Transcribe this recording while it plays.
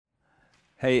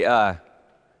Hey,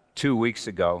 2 weeks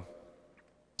ago,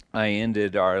 I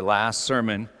ended our last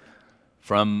sermon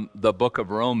from the book of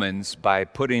Romans by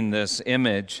putting this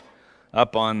image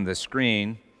up on the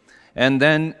screen and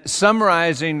then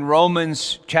summarizing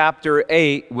Romans chapter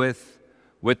 8 with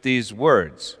these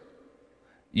words.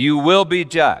 You will be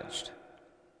judged.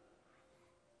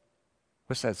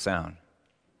 What's that sound?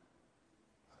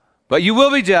 But you will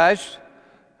be judged.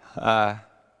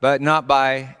 But not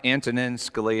by Antonin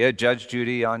Scalia, Judge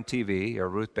Judy on TV, or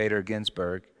Ruth Bader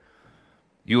Ginsburg.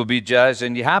 You will be judged,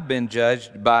 and you have been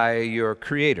judged by your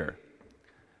Creator.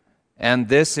 And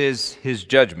this is His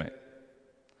judgment.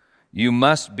 You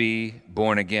must be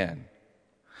born again.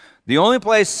 The only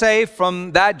place safe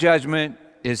from that judgment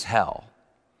is hell.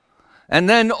 And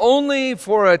then only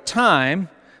for a time,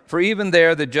 for even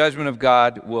there the judgment of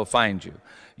God will find you.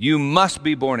 You must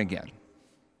be born again.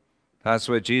 That's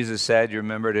what Jesus said, you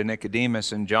remember, to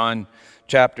Nicodemus in John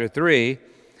chapter 3.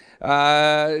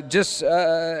 A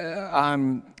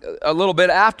little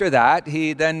bit after that,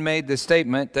 he then made the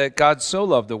statement that God so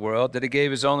loved the world that He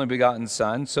gave His only begotten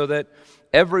Son, so that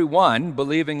everyone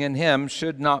believing in Him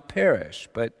should not perish,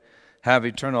 but have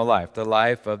eternal life, the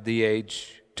life of the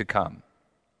age to come,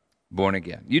 born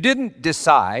again. You didn't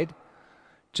decide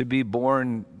to be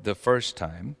born the first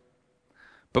time.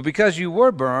 But because you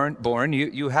were born,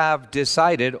 you have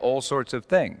decided all sorts of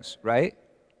things, right?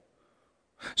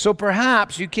 So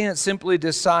perhaps you can't simply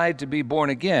decide to be born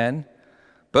again,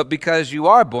 but because you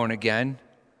are born again,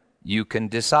 you can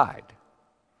decide.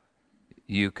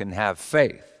 You can have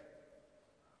faith,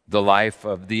 the life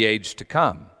of the age to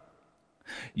come.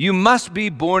 You must be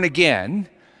born again,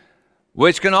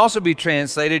 which can also be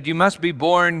translated, you must be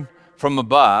born from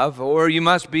above, or you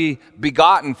must be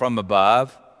begotten from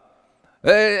above.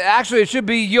 Actually, it should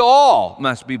be you all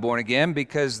must be born again,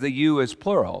 because the you is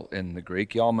plural in the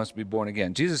Greek. You all must be born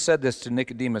again. Jesus said this to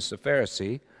Nicodemus the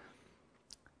Pharisee.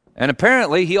 And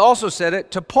apparently, He also said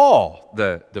it to Paul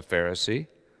the Pharisee.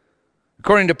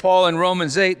 According to Paul in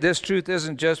Romans 8, this truth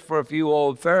isn't just for a few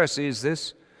old Pharisees.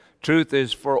 This truth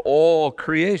is for all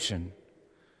creation,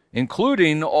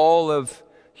 including all of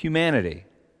humanity.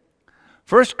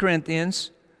 1 Corinthians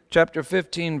Chapter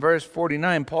 15, verse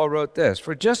 49, Paul wrote this,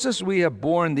 "For just as we have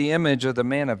borne the image of the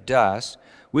man of dust,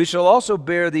 we shall also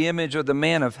bear the image of the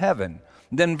man of heaven."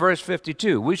 Then verse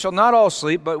 52, "We shall not all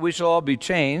sleep, but we shall all be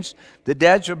changed. The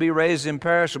dead shall be raised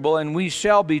imperishable, and we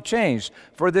shall be changed.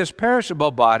 For this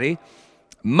perishable body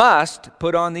must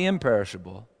put on the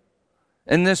imperishable,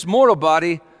 and this mortal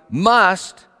body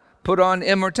must put on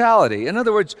immortality." In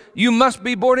other words, you must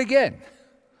be born again.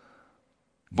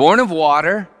 Born of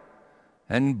water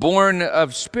and born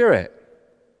of spirit.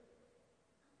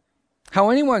 How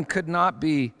anyone could not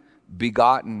be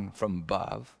begotten from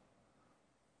above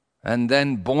and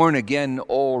then born again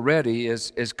already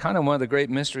is kind of one of the great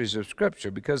mysteries of Scripture,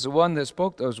 because the one that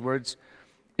spoke those words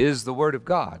is the Word of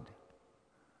God,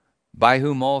 by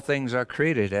whom all things are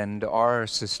created and are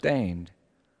sustained.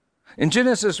 In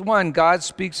Genesis 1, God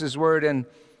speaks His word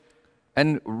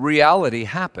and reality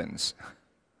happens.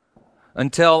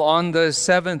 Until on the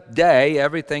seventh day,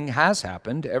 everything has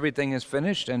happened, everything is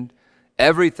finished, and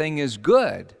everything is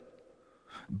good.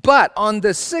 But on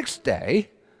the sixth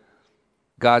day,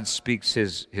 God speaks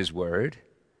His word,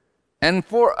 and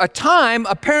for a time,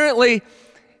 apparently,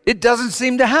 it doesn't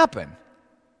seem to happen.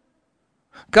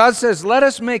 God says, let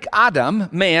us make Adam,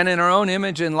 man, in our own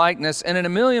image and likeness, and in a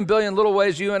million billion little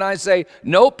ways, you and I say,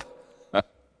 nope.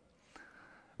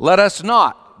 Let us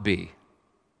not be.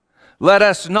 Let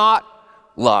us not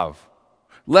love.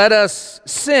 Let us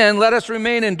sin. Let us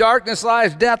remain in darkness,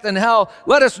 lies, death, and hell.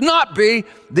 Let us not be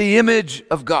the image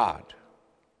of God.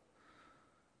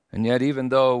 And yet, even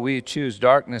though we choose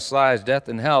darkness, lies, death,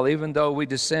 and hell, even though we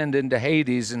descend into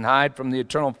Hades and hide from the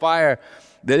eternal fire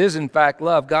that is in fact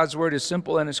love, God's word is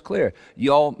simple and it's clear.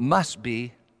 Y'all must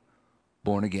be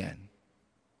born again.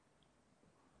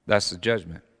 That's the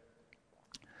judgment.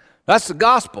 That's the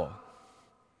gospel.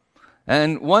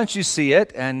 And once you see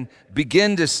it and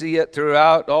begin to see it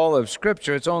throughout all of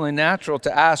Scripture, it's only natural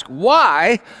to ask,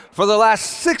 why, for the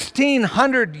last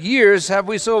 1,600 years, have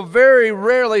we so very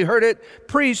rarely heard it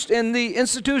preached in the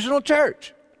institutional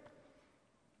church?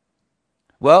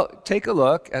 Well, take a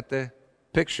look at the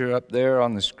picture up there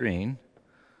on the screen.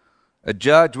 A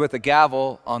judge with a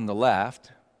gavel on the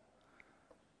left,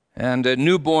 and a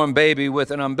newborn baby with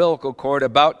an umbilical cord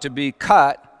about to be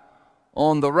cut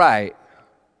on the right.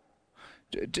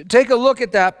 Take a look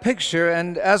at that picture,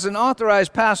 and as an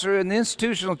authorized pastor in the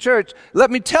institutional church, let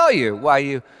me tell you why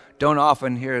you don't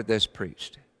often hear this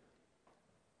preached.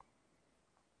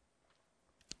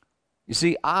 You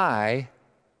see, I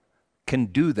can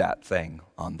do that thing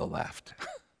on the left.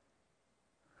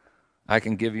 I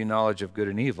can give you knowledge of good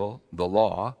and evil, the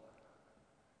law,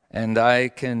 and I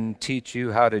can teach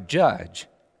you how to judge,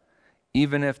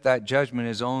 even if that judgment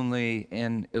is only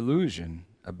an illusion,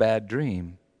 a bad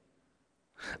dream.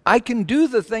 I can do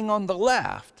the thing on the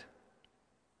left,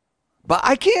 but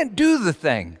I can't do the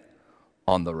thing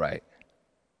on the right.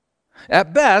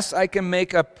 At best, I can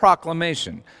make a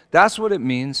proclamation. That's what it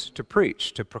means to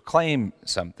preach, to proclaim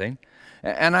something.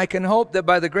 And I can hope that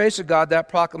by the grace of God, that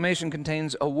proclamation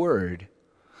contains a word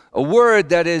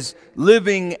that is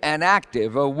living and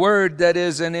active, a word that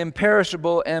is an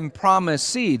imperishable and promised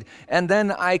seed. And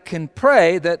then I can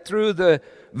pray that through the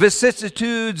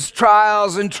vicissitudes,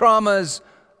 trials, and traumas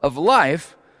of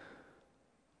life,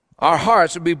 our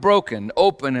hearts would be broken,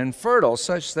 open, and fertile,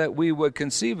 such that we would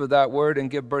conceive of that word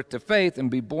and give birth to faith and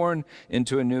be born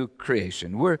into a new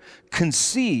creation. We're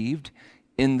conceived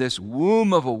in this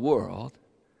womb of a world,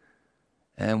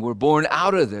 and we're born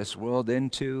out of this world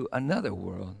into another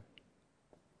world.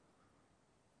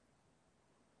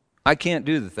 I can't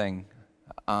do the thing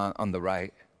on the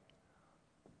right.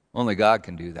 Only God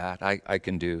can do that. I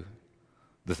can do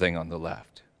the thing on the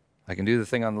left. I can do the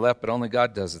thing on the left, but only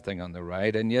God does the thing on the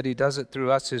right, and yet he does it through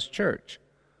us, his church.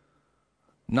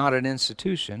 Not an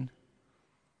institution,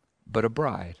 but a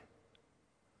bride.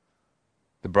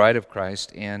 The bride of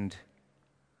Christ and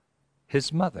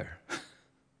his mother.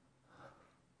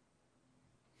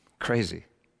 Crazy.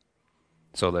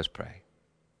 So let's pray.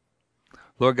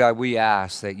 Lord God, we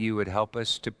ask that you would help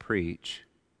us to preach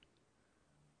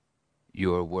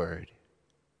your word.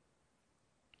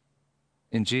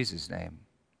 In Jesus' name.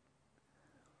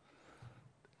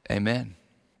 Amen.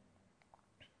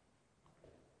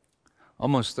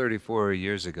 Almost 34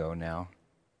 years ago now,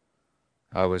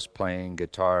 I was playing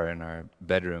guitar in our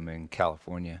bedroom in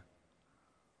California.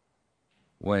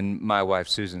 When my wife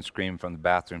Susan screamed from the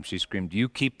bathroom, she screamed, "You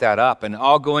keep that up and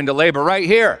I'll go into labor right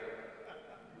here."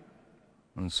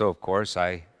 And so, of course,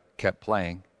 I kept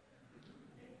playing.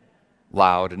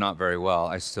 Loud, not very well.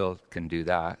 I still can do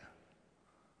that.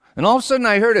 And all of a sudden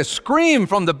I heard a scream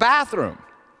from the bathroom.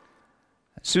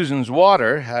 Susan's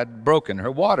water had broken.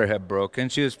 Her water had broken.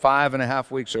 She was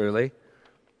 5.5 weeks early.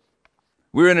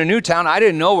 We were in a new town. I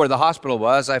didn't know where the hospital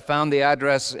was. I found the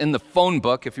address in the phone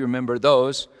book, if you remember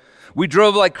those. We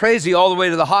drove like crazy all the way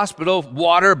to the hospital.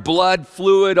 Water, blood,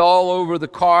 fluid all over the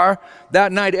car.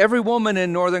 That night, every woman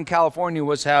in Northern California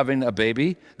was having a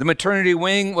baby. The maternity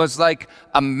wing was like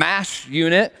a MASH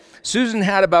unit. Susan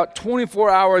had about 24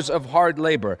 hours of hard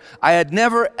labor. I had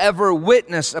never, ever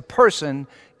witnessed a person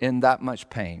in that much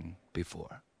pain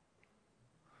before.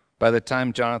 By the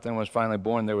time Jonathan was finally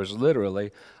born, there was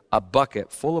literally a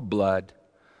bucket full of blood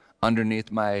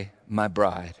underneath my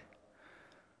bride.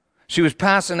 She was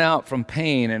passing out from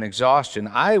pain and exhaustion.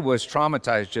 I was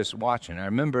traumatized just watching. I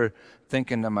remember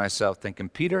thinking to myself,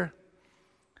 Peter,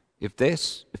 if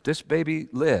this baby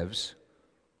lives,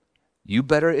 you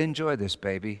better enjoy this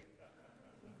baby,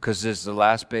 because this is the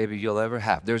last baby you'll ever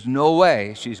have. There's no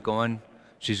way she's going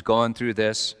through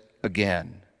this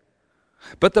again.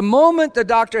 But the moment the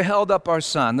doctor held up our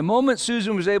son, the moment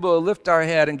Susan was able to lift our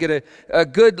head and get a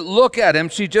good look at him,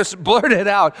 she just blurted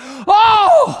out,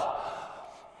 "Oh,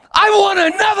 I want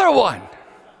another one!"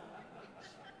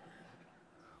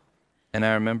 And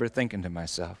I remember thinking to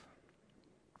myself,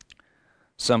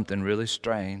 something really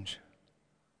strange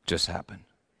just happened.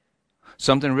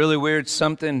 Something really weird,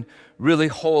 something really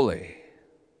holy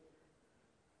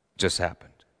just happened.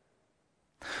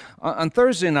 On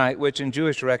Thursday night, which in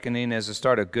Jewish reckoning is the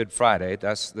start of Good Friday,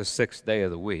 that's the 6th day of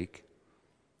the week,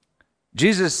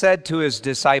 Jesus said to his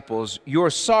disciples, "Your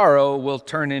sorrow will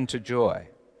turn into joy."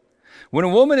 When a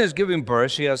woman is giving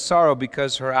birth, she has sorrow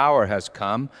because her hour has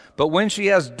come. But when she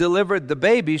has delivered the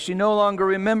baby, she no longer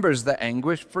remembers the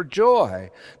anguish for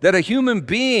joy that a human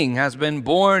being has been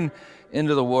born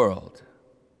into the world.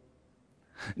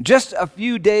 Just a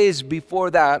few days before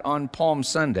that, on Palm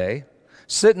Sunday,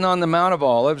 sitting on the Mount of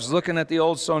Olives, looking at the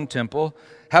old stone temple,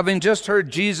 having just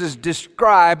heard Jesus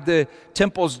describe the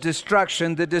temple's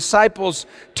destruction, the disciples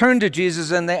turned to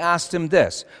Jesus and they asked him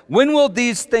this: "When will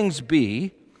these things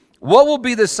be? What will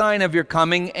be the sign of your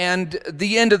coming and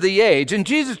the end of the age?" And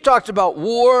Jesus talks about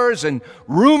wars and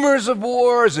rumors of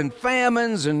wars and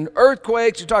famines and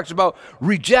earthquakes. He talks about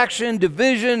rejection,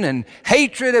 division, and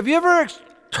hatred. Have you ever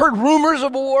heard rumors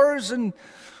of wars and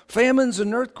famines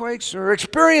and earthquakes, or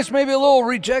experienced maybe a little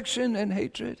rejection and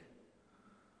hatred?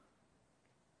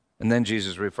 And then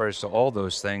Jesus refers to all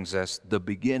those things as the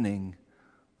beginning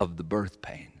of the birth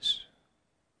pains.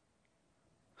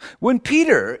 When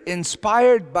Peter,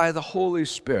 inspired by the Holy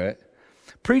Spirit,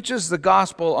 preaches the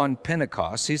gospel on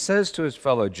Pentecost, he says to his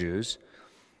fellow Jews,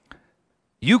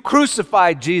 "You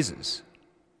crucified Jesus,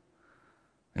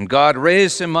 and God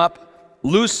raised him up,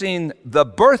 loosing the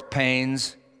birth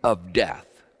pains of death."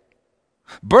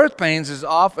 Birth pains is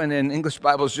often in English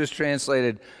Bibles just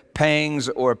translated pangs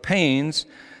or pains,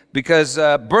 because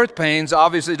birth pains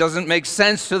obviously doesn't make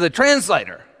sense to the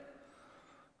translator.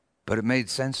 But it made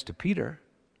sense to Peter.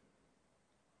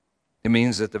 It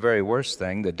means that the very worst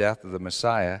thing, the death of the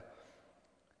Messiah,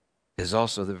 is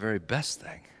also the very best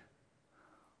thing,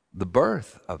 the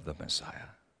birth of the Messiah.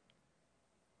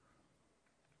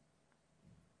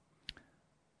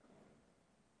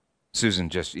 Susan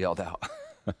just yelled out,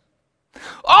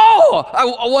 "Oh,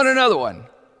 I want another one."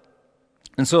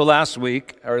 And so last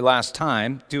week, or last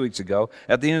time, 2 weeks ago,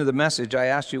 at the end of the message, I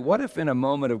asked you, what if in a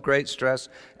moment of great stress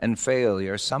and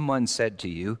failure, someone said to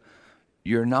you,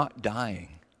 "You're not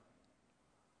dying,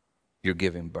 you're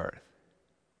giving birth"?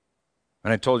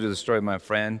 And I told you the story of my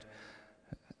friend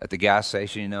at the gas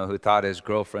station, who thought his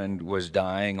girlfriend was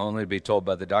dying, only to be told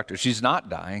by the doctor, she's not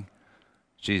dying,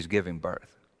 she's giving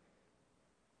birth.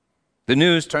 The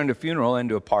news turned a funeral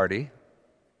into a party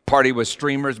with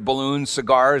streamers, balloons,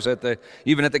 cigars,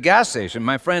 even at the gas station.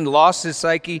 My friend lost his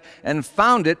psyche and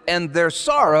found it, and their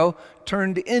sorrow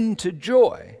turned into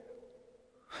joy.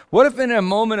 What if in a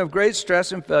moment of great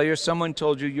stress and failure, someone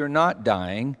told you, "You're not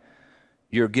dying,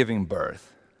 you're giving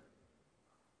birth"?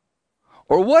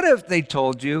 Or what if they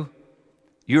told you,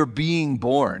 "You're being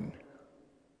born"?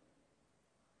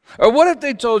 Or what if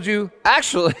they told you,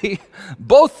 actually,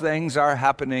 both things are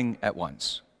happening at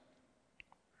once?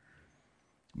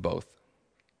 Both.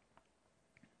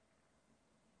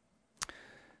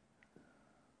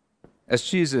 As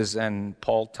Jesus and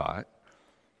Paul taught,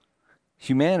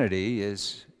 humanity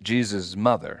is Jesus'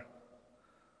 mother.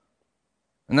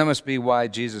 And that must be why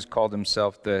Jesus called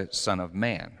himself the Son of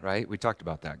Man, right? We talked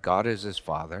about that. God is his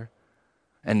father,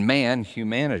 and man,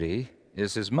 humanity,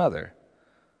 is his mother.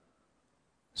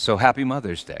 So happy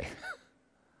Mother's Day.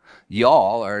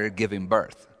 Y'all are giving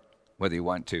birth, whether you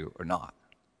want to or not.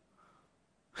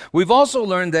 We've also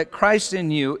learned that Christ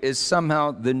in you is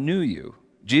somehow the new you.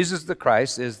 Jesus the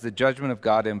Christ is the judgment of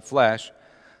God in flesh,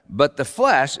 but the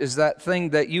flesh is that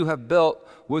thing that you have built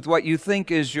with what you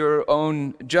think is your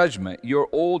own judgment, your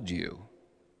old you.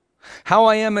 "How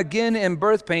I am again in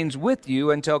birth pains with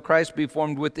you until Christ be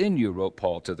formed within you," wrote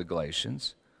Paul to the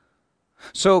Galatians.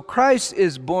 So Christ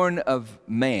is born of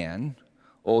man,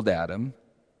 old Adam,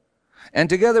 and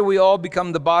together we all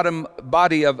become the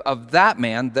body of that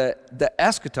man, the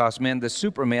eschatos man, the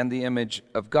superman, the image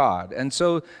of God. And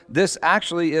so this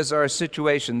actually is our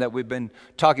situation that we've been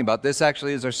talking about. This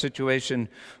actually is our situation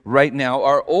right now.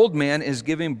 Our old man is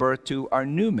giving birth to our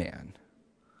new man.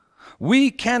 We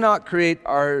cannot create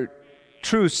our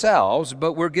true selves,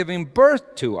 but we're giving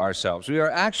birth to ourselves. We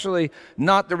are actually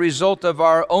not the result of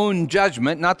our own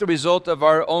judgment, not the result of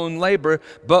our own labor,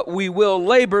 but we will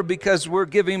labor because we're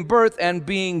giving birth and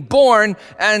being born,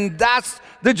 and that's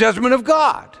the judgment of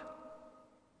God.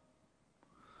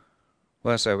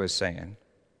 Well, as I was saying,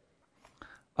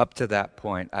 up to that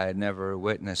point, I had never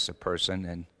witnessed a person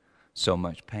in so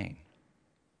much pain.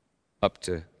 Up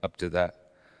to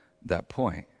that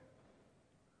point.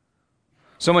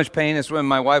 So much pain is when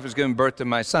my wife was giving birth to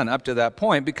my son, up to that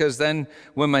point, because then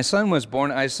when my son was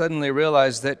born, I suddenly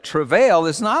realized that travail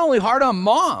is not only hard on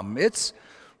mom, it's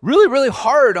really, really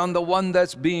hard on the one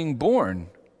that's being born.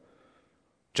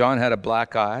 John had a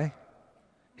black eye.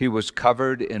 He was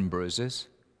covered in bruises.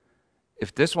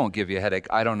 If this won't give you a headache,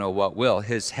 I don't know what will.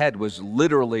 His head was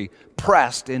literally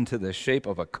pressed into the shape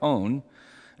of a cone,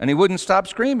 and he wouldn't stop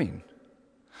screaming.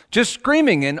 Just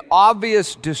screaming in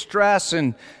obvious distress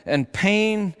and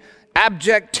pain,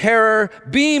 abject terror.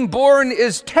 Being born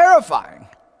is terrifying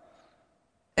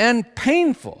and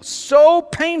painful. So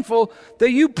painful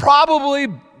that you probably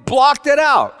blocked it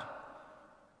out.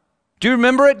 Do you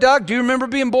remember it, Doug? Do you remember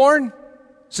being born?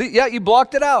 See, yeah, you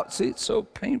blocked it out. See, it's so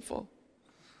painful.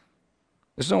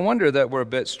 It's no wonder that we're a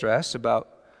bit stressed about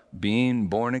being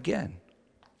born again.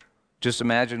 Just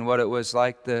imagine what it was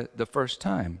like the first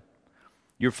time.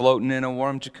 You're floating in a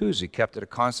warm jacuzzi, kept at a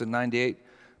constant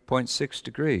 98.6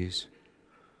 degrees.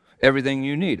 Everything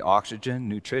you need, oxygen,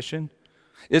 nutrition.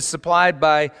 It's supplied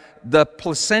by the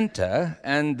placenta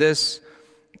and this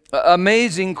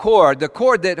amazing cord, the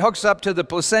cord that hooks up to the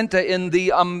placenta in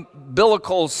the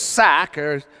umbilical sac,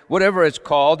 or whatever it's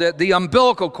called, the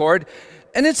umbilical cord.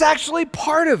 And it's actually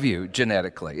part of you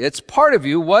genetically. It's part of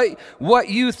you. What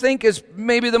you think is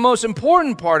maybe the most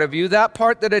important part of you, that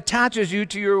part that attaches you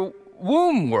to your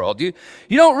womb world. You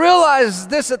don't realize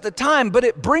this at the time, but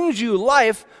it brings you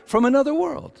life from another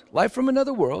world. Life from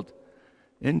another world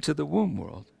into the womb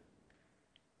world.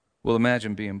 Well,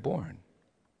 imagine being born.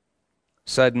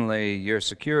 Suddenly, your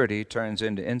security turns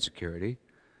into insecurity.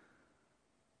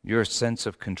 Your sense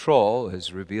of control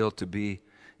is revealed to be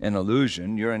an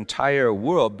illusion. Your entire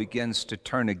world begins to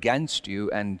turn against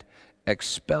you and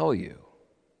expel you.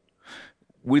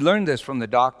 We learned this from the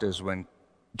doctors when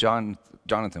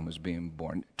Jonathan was being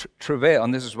born. Travail,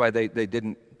 and this is why they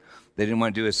didn't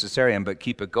want to do a cesarean, but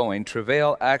keep it going.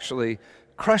 Travail actually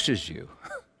crushes you.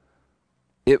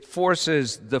 It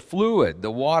forces the fluid,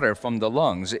 the water from the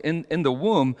lungs. In the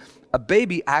womb, a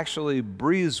baby actually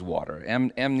breathes water,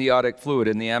 amniotic fluid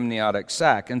in the amniotic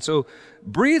sac. And so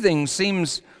breathing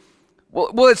seems,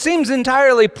 it seems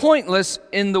entirely pointless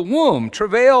in the womb.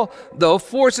 Travail, though,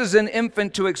 forces an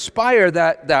infant to expire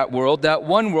that world, that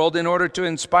one world, in order to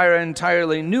inspire an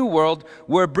entirely new world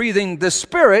where breathing the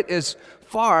Spirit is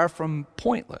far from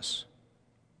pointless.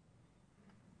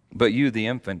 But you, the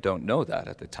infant, don't know that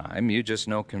at the time. You just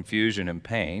know confusion and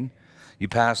pain. You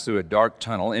pass through a dark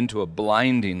tunnel into a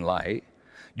blinding light.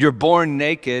 You're born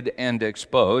naked and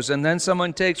exposed, and then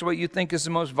someone takes what you think is the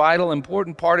most vital,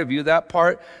 important part of you, that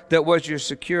part that was your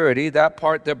security, that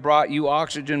part that brought you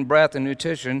oxygen, breath, and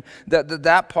nutrition,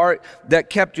 that part that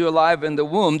kept you alive in the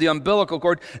womb, the umbilical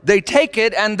cord. They take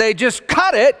it and they just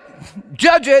cut it,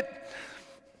 judge it,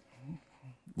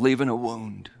 leaving a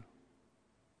wound.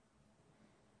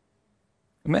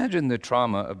 Imagine the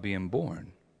trauma of being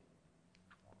born.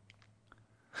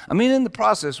 I mean, in the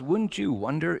process, wouldn't you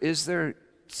wonder, is there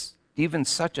even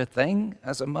such a thing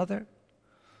as a mother?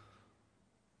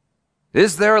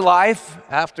 Is there life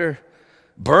after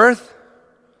birth?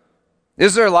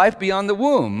 Is there life beyond the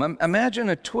womb? Imagine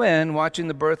a twin watching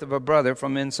the birth of a brother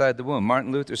from inside the womb.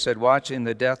 Martin Luther said, watching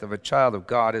the death of a child of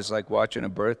God is like watching a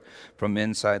birth from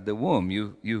inside the womb.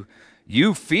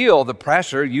 You feel the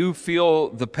pressure, you feel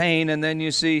the pain, and then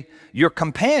you see your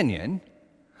companion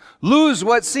lose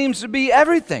what seems to be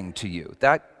everything to you.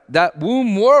 That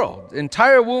womb world,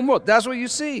 entire womb world, that's what you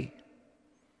see.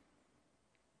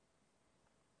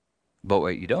 But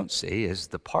what you don't see is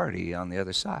the party on the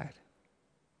other side.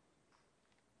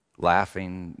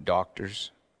 Laughing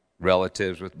doctors,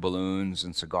 relatives with balloons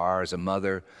and cigars, a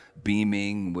mother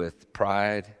beaming with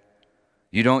pride.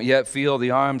 You don't yet feel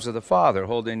the arms of the Father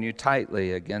holding you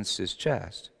tightly against his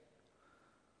chest.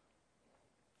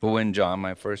 But when John,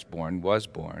 my firstborn, was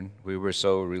born, we were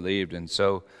so relieved and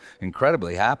so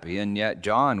incredibly happy, and yet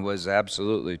John was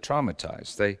absolutely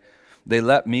traumatized. They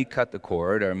let me cut the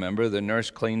cord. I remember the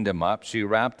nurse cleaned him up. She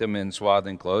wrapped him in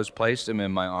swaddling clothes, placed him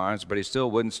in my arms, but he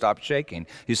still wouldn't stop shaking.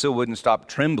 He still wouldn't stop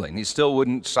trembling. He still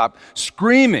wouldn't stop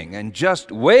screaming and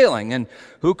just wailing, and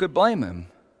who could blame him?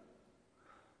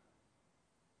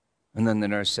 And then the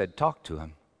nurse said, talk to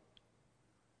him.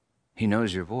 He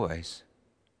knows your voice.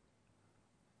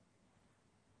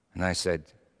 And I said,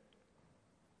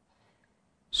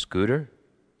 Scooter?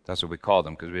 That's what we called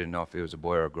him because we didn't know if he was a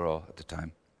boy or a girl at the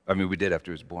time. I mean, we did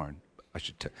after he was born.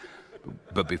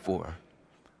 But before.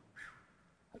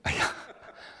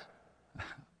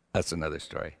 That's another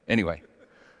story. Anyway,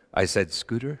 I said,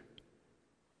 Scooter?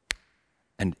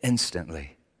 And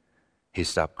instantly, he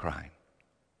stopped crying.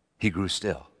 He grew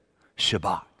still.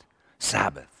 Shabbat,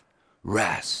 Sabbath,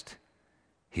 rest.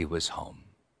 He was home.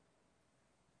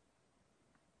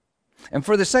 And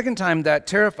for the second time that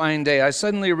terrifying day, I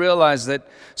suddenly realized that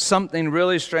something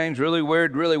really strange, really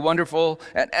weird, really wonderful,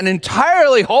 and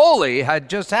entirely holy had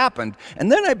just happened.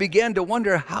 And then I began to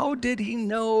wonder, how did he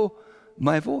know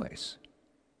my voice?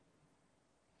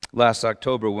 Last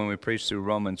October, when we preached through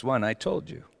Romans 1, I told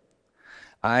you,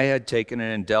 I had taken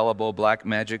an indelible black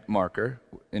magic marker.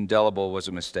 Indelible was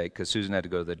a mistake because Susan had to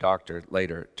go to the doctor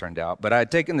later, it turned out. But I had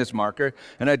taken this marker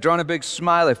and I'd drawn a big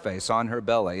smiley face on her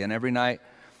belly. And every night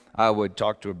I would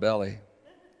talk to her belly,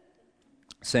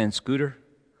 saying, Scooter,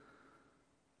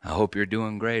 I hope you're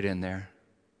doing great in there.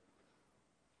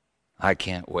 I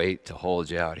can't wait to hold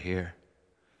you out here.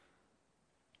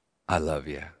 I love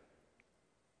you.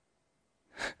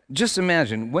 Just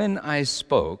imagine, when I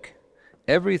spoke,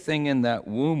 everything in that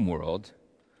womb world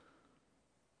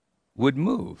would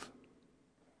move.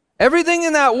 Everything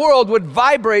in that world would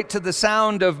vibrate to the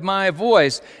sound of my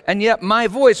voice, and yet my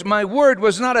voice, my word,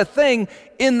 was not a thing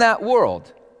in that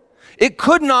world. It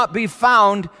could not be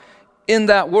found in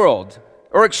that world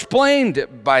or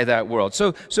explained by that world.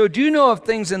 So do you know of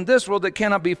things in this world that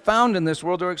cannot be found in this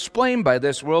world or explained by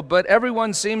this world, but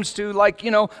everyone seems to,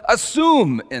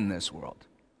 assume in this world?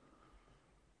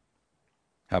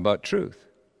 How about truth?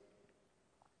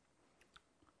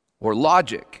 Or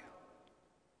logic?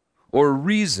 or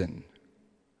reason.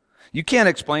 You can't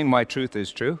explain why truth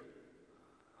is true,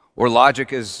 or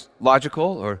logic is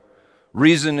logical, or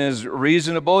reason is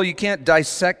reasonable. You can't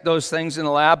dissect those things in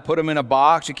a lab, put them in a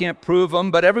box. You can't prove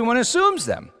them, but everyone assumes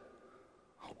them,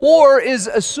 or is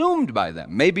assumed by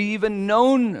them, maybe even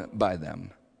known by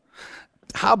them.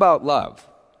 How about love?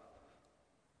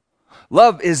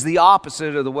 Love is the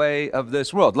opposite of the way of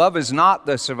this world. Love is not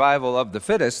the survival of the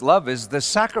fittest. Love is the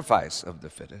sacrifice of the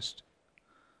fittest.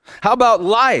 How about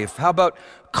life? How about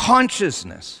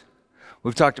consciousness?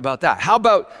 We've talked about that. How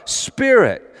about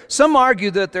spirit? Some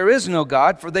argue that there is no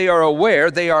God, for they are aware,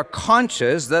 they are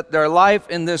conscious that their life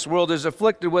in this world is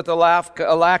afflicted with a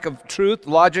lack of truth,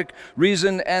 logic,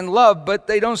 reason, and love, but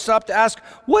they don't stop to ask,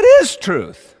 what is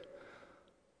truth?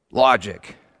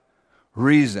 Logic,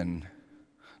 reason,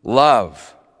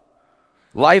 love,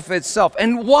 life itself.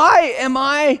 And why am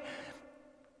I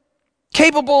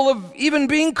capable of even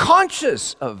being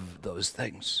conscious of those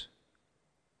things?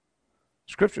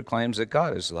 Scripture claims that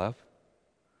God is love,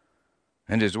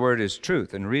 and His word is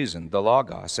truth and reason, the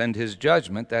logos, and His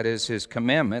judgment, that is His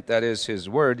commandment, that is His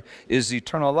word, is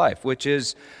eternal life, which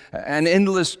is an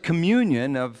endless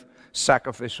communion of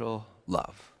sacrificial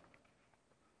love.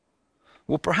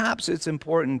 Well, perhaps it's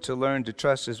important to learn to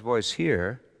trust His voice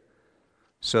here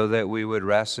so that we would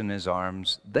rest in His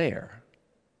arms there.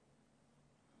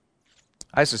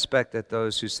 I suspect that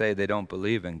those who say they don't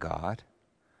believe in God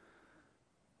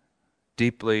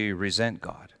deeply resent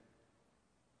God,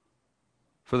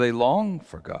 for they long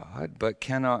for God but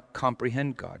cannot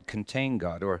comprehend God, contain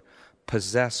God, or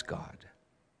possess God.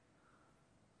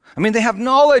 I mean, they have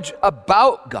knowledge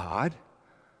about God,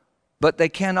 but they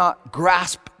cannot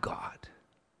grasp God.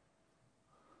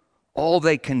 All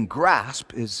they can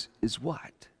grasp is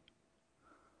what?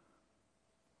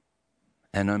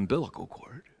 An umbilical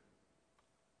cord.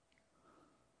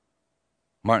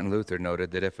 Martin Luther noted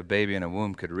that if a baby in a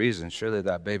womb could reason, surely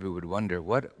that baby would wonder,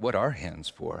 what are hands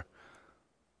for?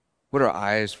 What are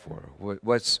eyes for?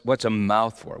 What's a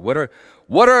mouth for?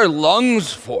 What are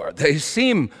lungs for? They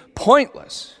seem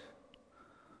pointless.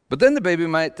 But then the baby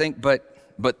might think,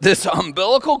 but this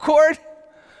umbilical cord?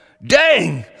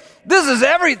 Dang, this is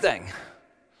everything.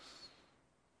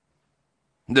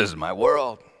 This is my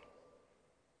world.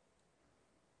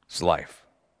 It's life.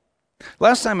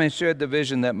 Last time I shared the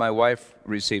vision that my wife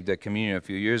received at communion a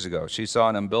few years ago. She saw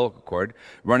an umbilical cord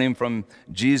running from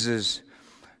Jesus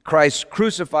Christ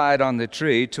crucified on the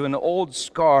tree to an old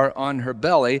scar on her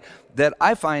belly that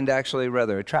I find actually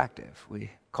rather attractive.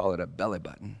 We call it a belly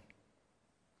button.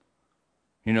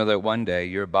 You know that one day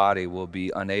your body will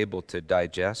be unable to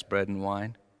digest bread and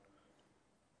wine?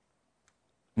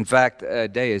 In fact, a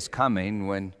day is coming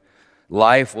when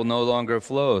life will no longer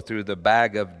flow through the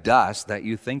bag of dust that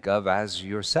you think of as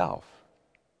yourself.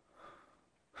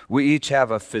 We each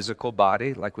have a physical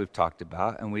body, like we've talked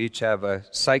about, and we each have a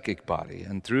psychic body.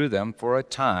 And through them, for a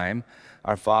time,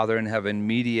 our Father in heaven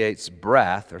mediates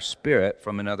breath or spirit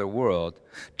from another world.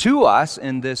 To us,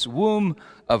 in this womb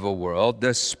of a world,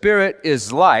 the spirit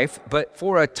is life, but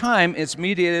for a time, it's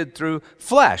mediated through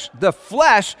flesh. The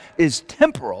flesh is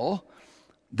temporal.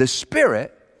 The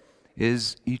spirit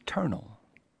is eternal.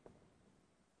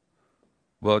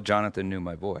 Well, Jonathan knew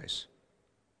my voice,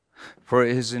 for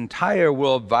his entire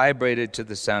world vibrated to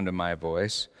the sound of my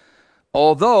voice,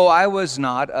 although I was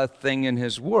not a thing in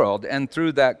his world. And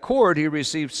through that cord, he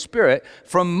received spirit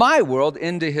from my world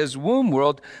into his womb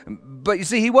world. But you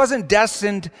see, he wasn't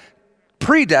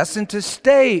predestined to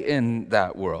stay in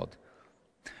that world.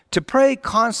 To pray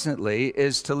constantly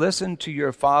is to listen to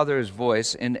your Father's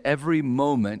voice in every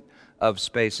moment of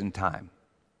space and time.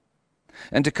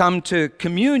 And to come to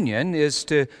communion is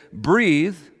to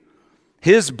breathe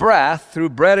His breath through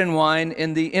bread and wine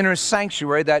in the inner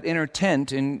sanctuary, that inner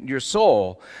tent in your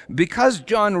soul. Because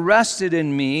John rested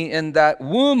in me in that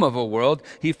womb of a world,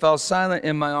 he fell silent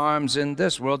in my arms in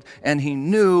this world, and he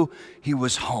knew he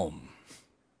was home.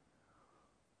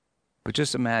 But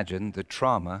just imagine the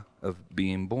trauma of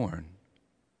being born.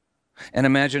 And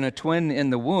imagine a twin in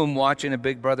the womb watching a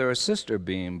big brother or sister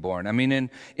being born. I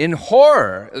mean, in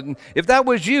horror, if that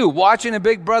was you watching a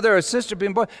big brother or sister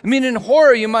being born, in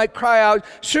horror you might cry out,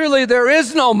 surely there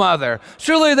is no mother,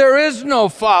 surely there is no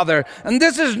father, and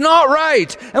this is not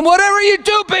right. And whatever you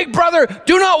do, big brother,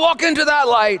 do not walk into that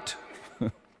light.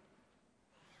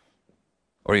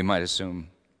 Or you might assume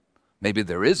maybe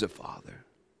there is a father,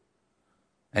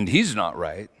 and he's not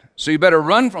right. So you better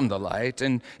run from the light.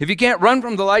 And if you can't run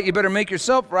from the light, you better make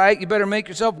yourself right. You better make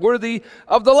yourself worthy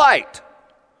of the light.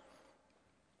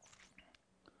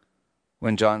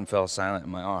 When John fell silent in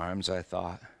my arms, I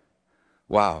thought,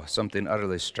 wow, something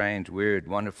utterly strange, weird,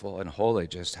 wonderful, and holy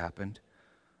just happened.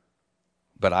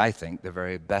 But I think the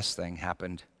very best thing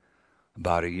happened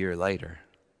about a year later.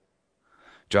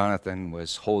 Jonathan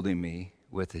was holding me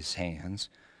with his hands,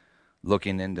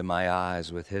 looking into my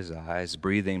eyes with his eyes,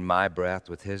 breathing my breath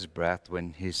with his breath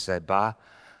when he said, ba,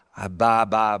 ba, ba,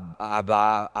 ba,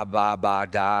 ba, ba, ba,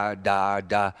 da, da,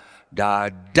 da, da,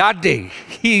 daddy.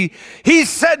 He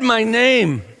said my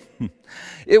name.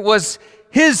 It was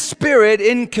his spirit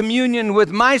in communion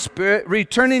with my spirit,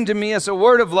 returning to me as a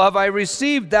word of love. I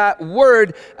received that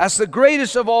word as the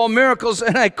greatest of all miracles,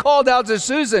 and I called out to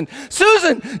Susan,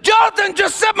 Susan, Jonathan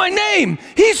just said my name.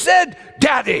 He said,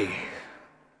 Daddy.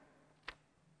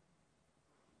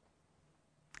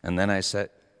 And then I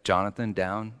set Jonathan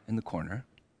down in the corner,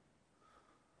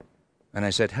 and I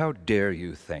said, how dare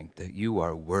you think that you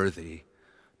are worthy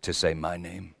to say my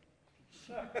name?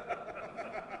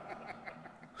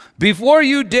 Before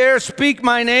you dare speak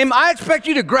my name, I expect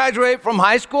you to graduate from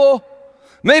high school,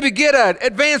 maybe get an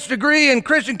advanced degree in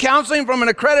Christian counseling from an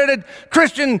accredited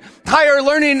Christian higher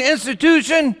learning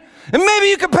institution, and maybe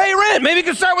you could pay rent. Maybe you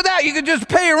could start with that. You could just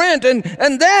pay rent,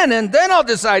 and then I'll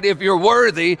decide if you're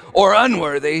worthy or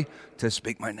unworthy to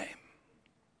speak my name.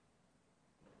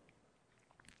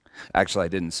 Actually, I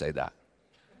didn't say that.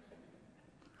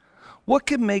 What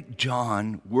could make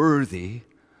John worthy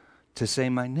to say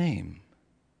my name?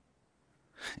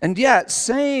 And yet,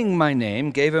 saying my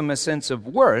name gave him a sense of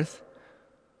worth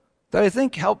that I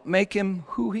think helped make him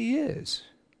who he is.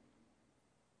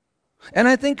 And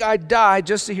I think I'd die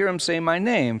just to hear him say my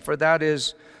name, for that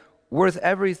is worth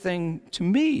everything to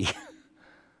me.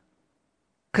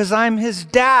 Because I'm his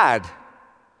dad.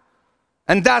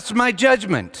 And that's my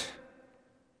judgment.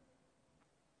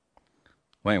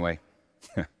 Well, anyway,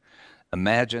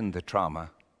 imagine the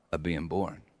trauma of being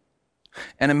born.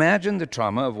 And imagine the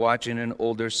trauma of watching an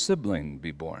older sibling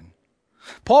be born.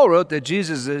 Paul wrote that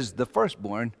Jesus is the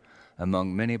firstborn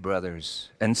among many brothers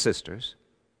and sisters,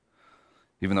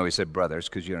 even though he said brothers,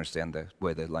 because you understand the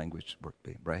way the language worked,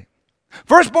 right?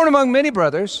 Firstborn among many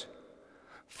brothers,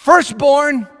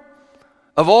 firstborn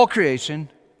of all creation,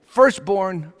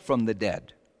 firstborn from the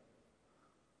dead.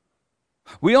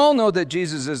 We all know that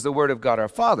Jesus is the Word of God our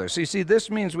Father. So you see, this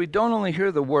means we don't only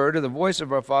hear the Word or the voice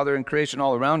of our Father in creation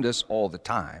all around us all the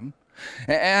time,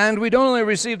 and we don't only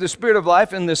receive the Spirit of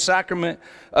life in the sacrament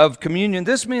of communion.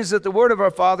 This means that the Word of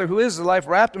our Father, who is the life,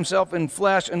 wrapped himself in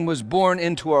flesh and was born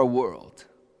into our world.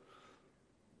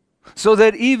 So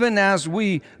that even as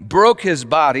we broke his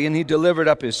body and he delivered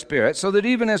up his spirit, so that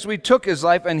even as we took his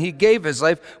life and he gave his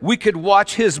life, we could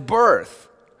watch his birth.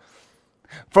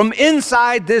 From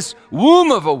inside this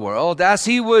womb of a world, as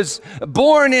he was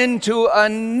born into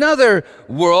another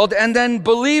world, and then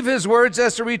believe his words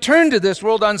as to return to this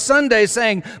world on Sunday,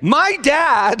 saying, my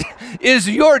dad is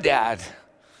your dad.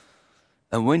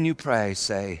 And when you pray,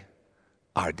 say,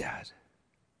 our dad,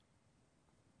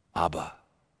 Abba,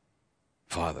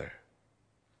 Father.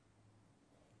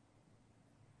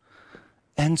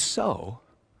 And so,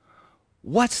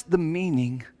 what's the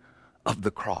meaning of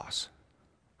the cross?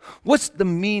 What's the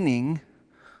meaning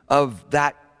of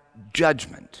that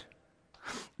judgment?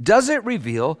 Does it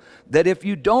reveal that if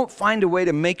you don't find a way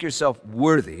to make yourself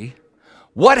worthy,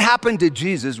 what happened to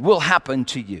Jesus will happen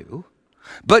to you,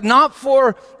 but not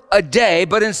for a day,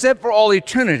 but instead for all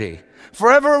eternity?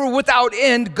 Forever without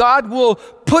end, God will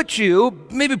put you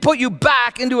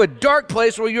back into a dark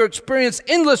place where you experience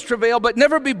endless travail, but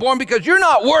never be born because you're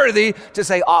not worthy to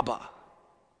say Abba.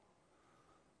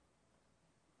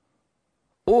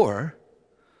 Or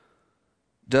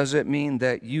does it mean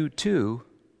that you too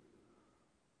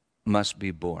must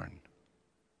be born,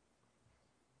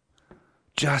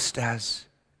 just as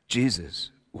Jesus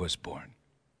was born?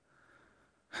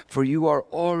 For you are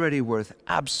already worth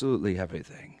absolutely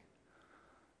everything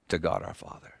to God our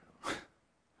Father.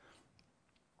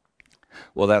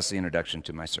 Well, that's the introduction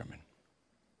to my sermon.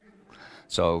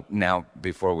 So now,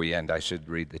 before we end, I should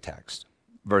read the text.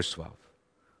 Verse 12,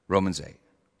 Romans 8.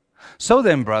 So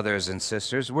then, brothers and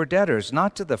sisters, we're debtors,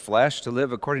 not to the flesh, to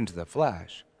live according to the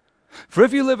flesh. For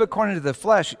if you live according to the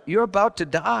flesh, you're about to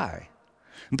die.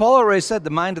 And Paul already said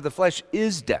the mind of the flesh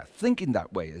is death. Thinking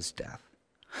that way is death.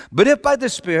 But if by the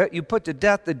Spirit you put to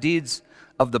death the deeds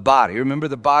of the body, remember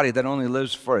the body that only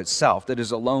lives for itself, that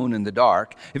is alone in the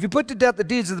dark. If you put to death the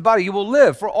deeds of the body, you will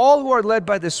live. For all who are led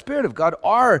by the Spirit of God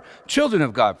are children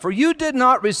of God. For you did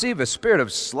not receive a spirit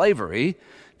of slavery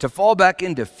to fall back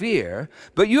into fear,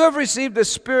 but you have received the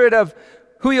spirit of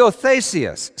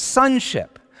huiothesias,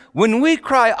 sonship, When we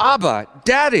cry, Abba,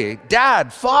 Daddy,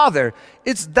 Dad, Father,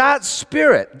 it's that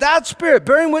Spirit,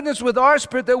 bearing witness with our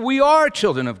spirit that we are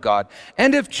children of God.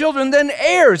 And if children, then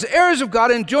heirs of God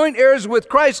and joint heirs with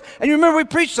Christ. And you remember we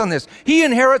preached on this. He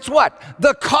inherits what?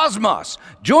 The cosmos.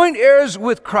 Joint heirs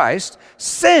with Christ,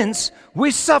 since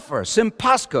we suffer,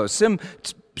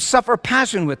 suffer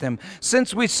passion with him,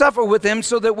 since we suffer with him,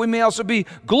 so that we may also be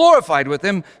glorified with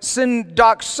him,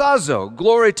 syndoxazo,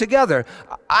 glory together.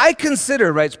 I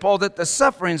consider, writes Paul, that the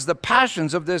sufferings, the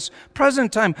passions of this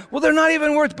present time, well, they're not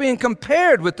even worth being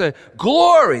compared with the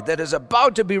glory that is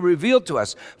about to be revealed to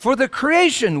us. For the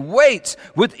creation waits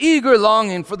with eager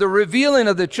longing for the revealing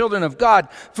of the children of God.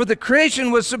 For the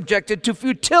creation was subjected to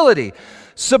futility,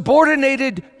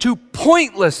 subordinated to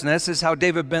pointlessness, is how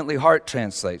David Bentley Hart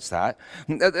translates that.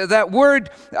 That word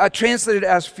translated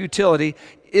as futility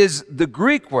is the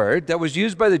Greek word that was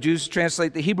used by the Jews to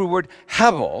translate the Hebrew word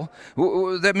hebel.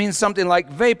 That means something like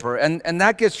vapor, and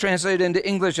that gets translated into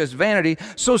English as vanity.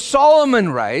 So Solomon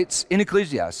writes in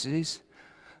Ecclesiastes,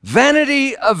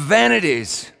 vanity of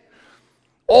vanities,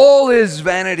 all is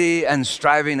vanity and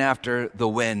striving after the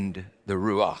wind, the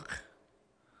ruach.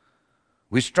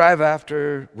 We strive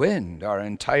after wind our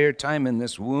entire time in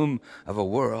this womb of a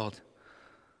world,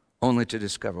 only to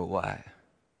discover why.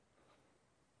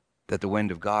 That the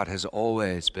wind of God has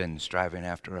always been striving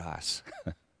after us.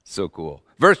 So cool.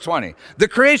 Verse 20, the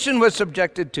creation was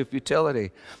subjected to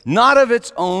futility, not of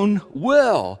its own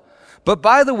will, but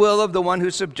by the will of the one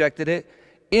who subjected it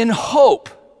in hope.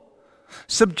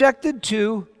 Subjected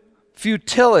to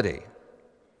futility.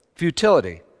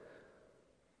 Futility.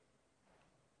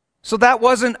 So that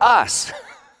wasn't us.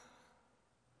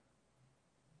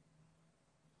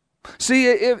 See,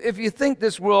 if you think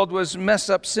this world was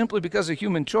messed up simply because of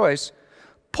human choice,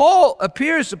 Paul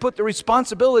appears to put the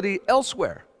responsibility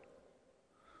elsewhere.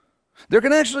 There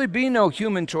can actually be no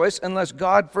human choice unless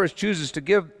God first chooses to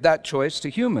give that choice to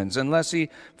humans, unless he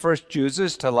first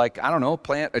chooses to,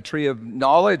 plant a tree of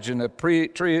knowledge and a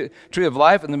tree of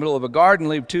life in the middle of a garden,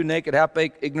 leave two naked,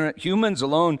 half-baked, ignorant humans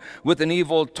alone with an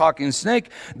evil talking snake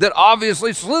that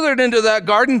obviously slithered into that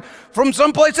garden from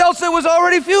someplace else that was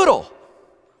already futile.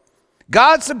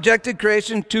 God subjected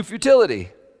creation to futility.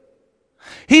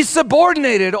 He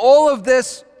subordinated all of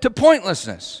this to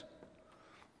pointlessness.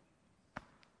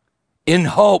 In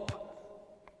hope.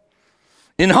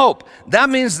 In hope. That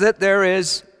means that there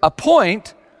is a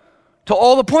point to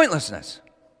all the pointlessness.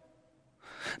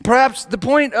 Perhaps the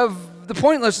point of the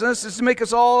pointlessness is to make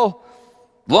us all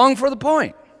long for the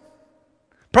point.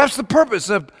 Perhaps the purpose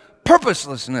of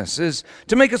purposelessness is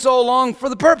to make us all long for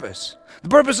the purpose. The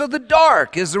purpose of the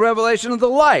dark is the revelation of the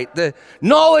light. The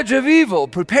knowledge of evil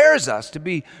prepares us to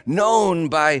be known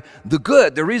by the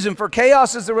good. The reason for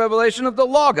chaos is the revelation of the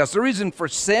Logos. The reason for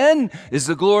sin is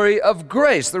the glory of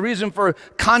grace. The reason for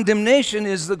condemnation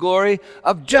is the glory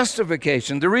of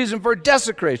justification. The reason for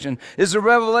desecration is the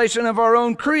revelation of our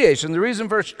own creation. The reason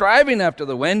for striving after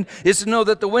the wind is to know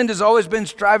that the wind has always been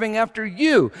striving after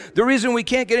you. The reason we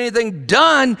can't get anything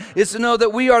done is to know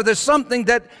that we are the something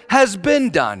that has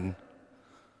been done.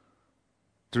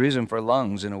 The reason for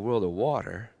lungs in a world of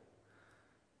water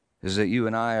is that you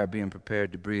and I are being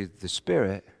prepared to breathe the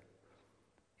Spirit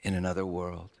in another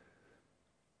world.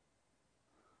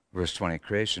 Verse 20,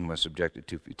 creation was subjected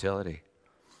to futility,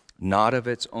 not of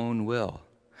its own will,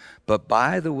 but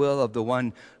by the will of the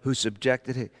one who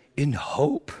subjected it in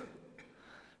hope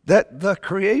that the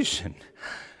creation,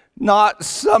 not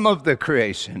some of the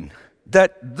creation,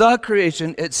 that the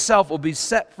creation itself will be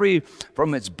set free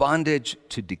from its bondage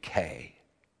to decay.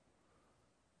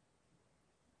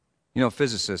 You know,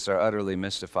 physicists are utterly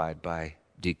mystified by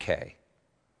decay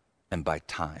and by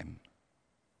time.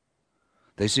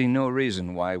 They see no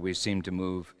reason why we seem to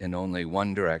move in only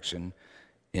one direction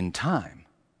in time.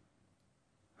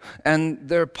 And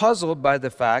they're puzzled by the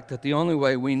fact that the only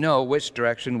way we know which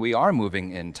direction we are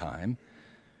moving in time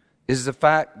is the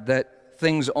fact that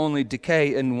things only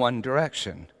decay in one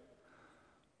direction.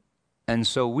 And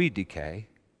so we decay,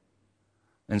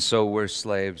 and so we're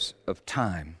slaves of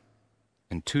time.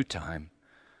 And to time.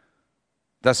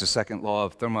 That's the second law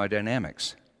of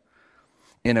thermodynamics.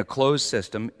 In a closed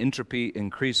system, entropy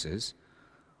increases.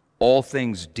 All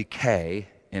things decay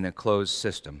in a closed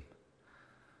system.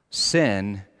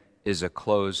 Sin is a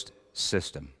closed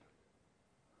system.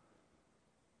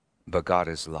 But God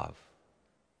is love.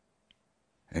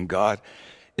 And God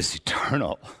is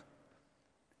eternal.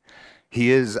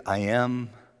 He is I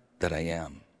am that I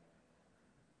am.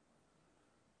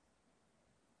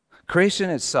 Creation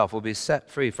itself will be set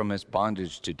free from its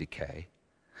bondage to decay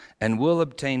and will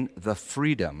obtain the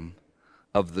freedom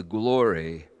of the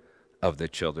glory of the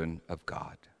children of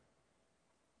God.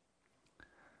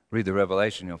 Read the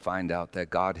Revelation, you'll find out that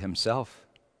God himself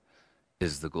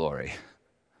is the glory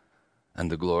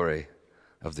and the glory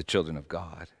of the children of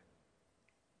God.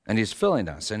 And he's filling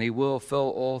us, and he will fill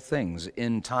all things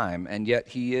in time, and yet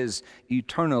he is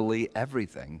eternally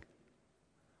everything.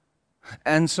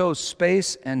 And so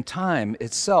space and time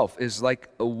itself is like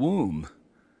a womb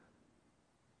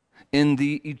in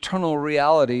the eternal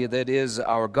reality that is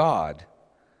our God.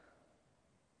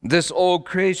 This old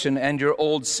creation and your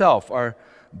old self are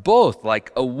both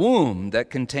like a womb that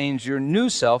contains your new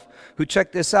self, who,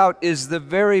 check this out, is the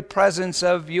very presence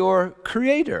of your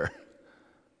Creator.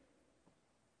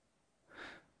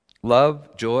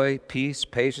 Love, joy, peace,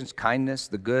 patience, kindness,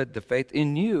 the good, the faith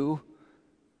in you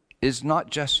is not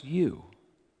just you,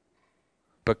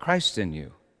 but Christ in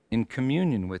you, in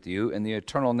communion with you in the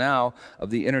eternal now of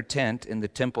the inner tent in the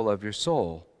temple of your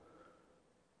soul.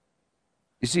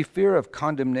 You see, fear of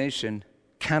condemnation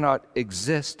cannot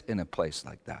exist in a place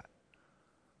like that,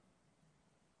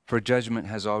 for judgment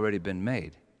has already been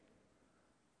made,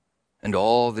 and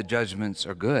all the judgments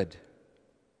are good.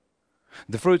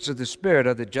 The fruits of the Spirit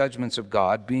are the judgments of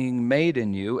God being made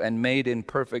in you and made in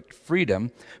perfect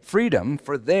freedom. Freedom,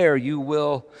 for there you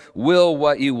will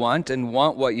what you want and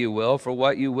want what you will, for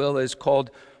what you will is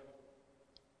called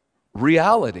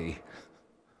reality.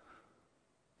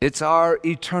 It's our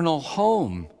eternal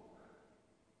home.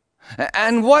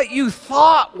 And what you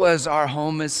thought was our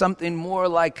home is something more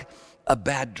like a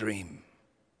bad dream.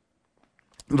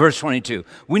 Verse 22,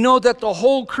 we know that the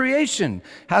whole creation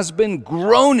has been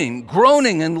groaning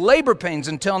in labor pains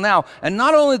until now. And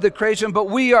not only the creation, but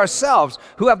we ourselves,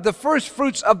 who have the first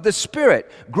fruits of the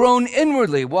Spirit, groan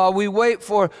inwardly while we wait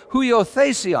for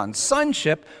huiothesion,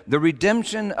 sonship, the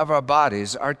redemption of our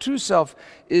bodies. Our true self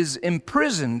is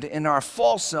imprisoned in our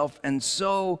false self, and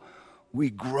so we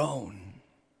groan.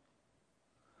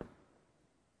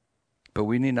 But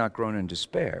we need not groan in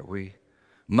despair. We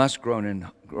must groan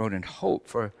in hope,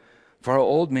 for our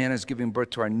old man is giving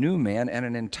birth to our new man and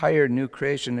an entire new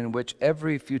creation in which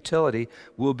every futility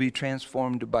will be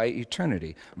transformed by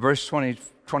eternity. Verse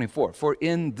 24, for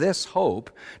in this hope,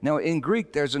 now in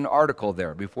Greek there's an article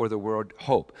there before the word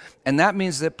hope, and that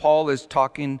means that Paul is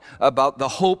talking about the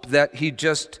hope that he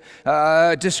just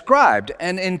described,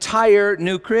 an entire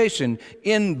new creation.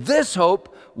 In this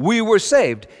hope we were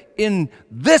saved. In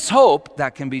this hope,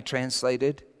 that can be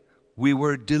translated, we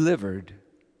were delivered.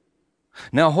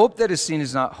 Now, hope that is seen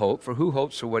is not hope, for who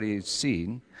hopes for what he has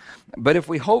seen? But if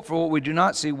we hope for what we do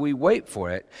not see, we wait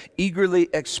for it, eagerly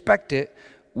expect it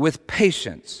with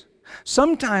patience.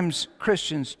 Sometimes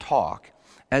Christians talk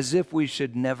as if we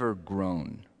should never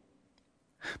groan.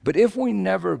 But if we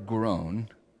never groan,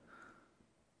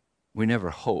 we never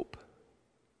hope.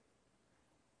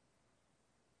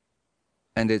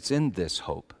 And it's in this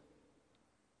hope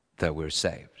that we're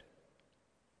saved,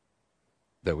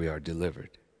 that we are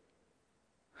delivered.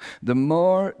 The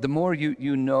more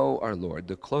you know our Lord,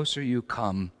 the closer you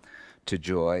come to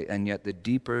joy, and yet the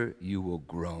deeper you will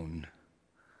groan.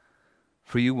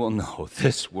 For you will know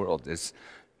this world is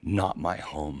not my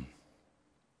home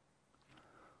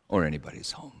or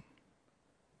anybody's home.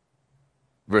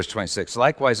 Verse 26,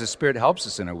 likewise the Spirit helps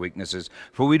us in our weaknesses,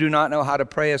 for we do not know how to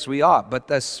pray as we ought, but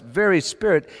the very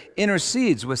Spirit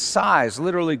intercedes with sighs,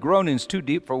 literally groanings too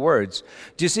deep for words.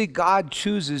 Do you see, God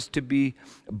chooses to be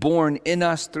born in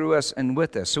us, through us, and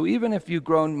with us. So even if you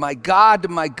groan, my God,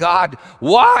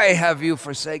 why have you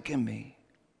forsaken me?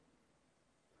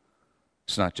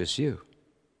 It's not just you.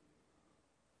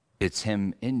 It's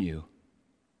Him in you,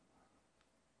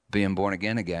 being born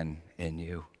again in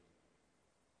you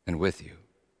and with you.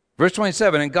 Verse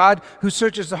 27, and God who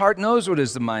searches the heart knows what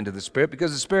is the mind of the Spirit,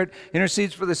 because the Spirit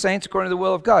intercedes for the saints according to the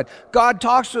will of God. God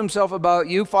talks to Himself about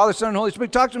you, Father, Son, and Holy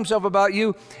Spirit talks to Himself about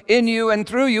you, in you, and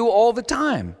through you all the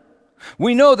time.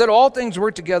 We know that all things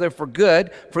work together for good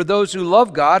for those who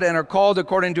love God and are called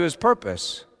according to His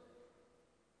purpose.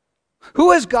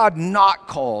 Who has God not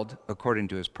called according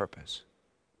to His purpose?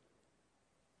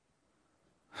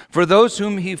 For those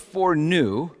whom He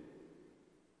foreknew,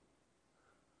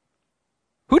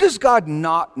 who does God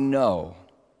not know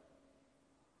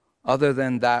other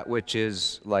than that which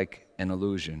is like an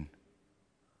illusion,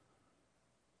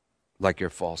 like your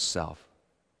false self?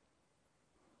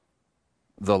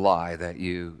 The lie that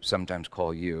you sometimes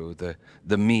call you,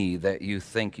 the me that you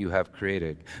think you have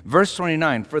created. Verse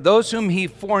 29, for those whom He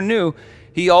foreknew,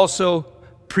 He also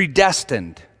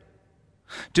predestined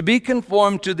to be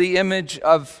conformed to the image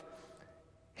of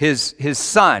His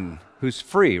Son, who's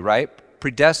free, right?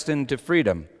 Predestined to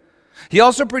freedom. He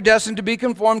also predestined to be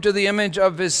conformed to the image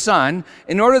of His Son,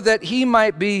 in order that He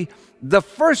might be the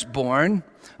firstborn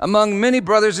among many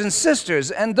brothers and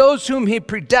sisters. And those whom he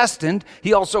predestined,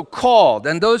 he also called.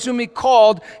 And those whom he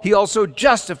called, he also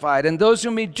justified. And those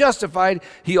whom he justified,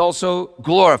 he also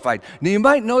glorified. Now you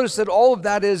might notice that all of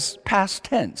that is past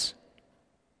tense.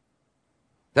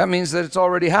 That means that it's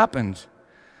already happened.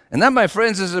 And that, my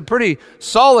friends, is a pretty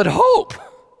solid hope.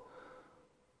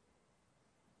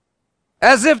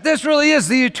 As if this really is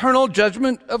the eternal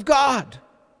judgment of God.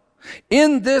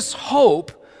 In this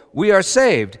hope, we are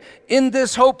saved. In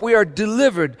this hope, we are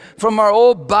delivered from our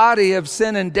old body of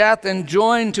sin and death and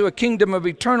joined to a kingdom of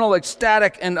eternal,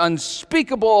 ecstatic, and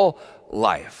unspeakable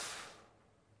life.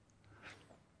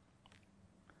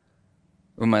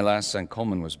 When my last son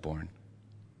Coleman was born,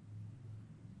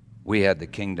 we had the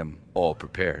kingdom all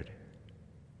prepared.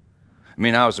 I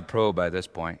mean, I was a pro by this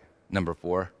point, number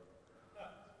 4.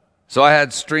 So I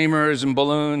had streamers and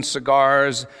balloons,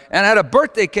 cigars, and I had a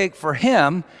birthday cake for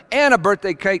him and a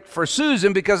birthday cake for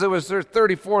Susan because it was their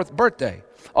 34th birthday.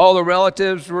 All the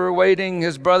relatives were waiting,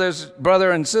 his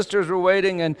brother and sisters were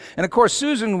waiting, and of course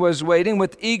Susan was waiting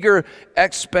with eager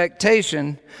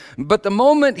expectation. But the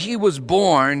moment he was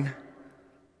born,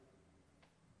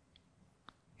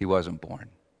 he wasn't born.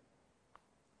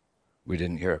 We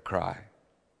didn't hear a cry.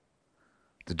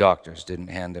 The doctors didn't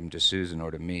hand him to Susan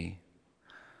or to me.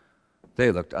 They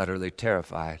looked utterly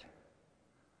terrified,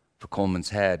 for Coleman's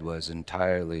head was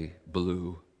entirely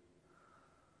blue.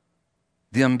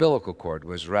 The umbilical cord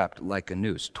was wrapped like a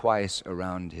noose twice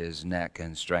around his neck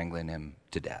and strangling him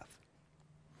to death.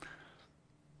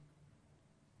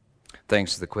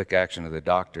 Thanks to the quick action of the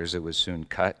doctors, it was soon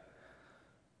cut.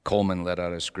 Coleman let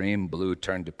out a scream, blue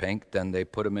turned to pink. Then they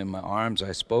put him in my arms.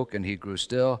 I spoke and he grew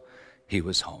still. He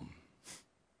was home.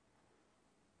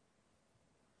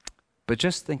 But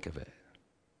just think of it.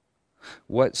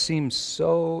 What seems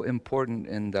so important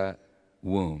in that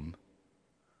womb,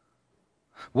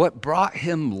 what brought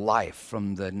him life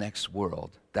from the next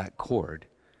world, that cord,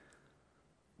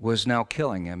 was now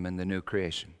killing him in the new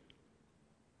creation.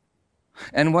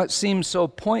 And what seemed so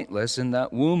pointless in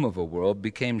that womb of a world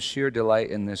became sheer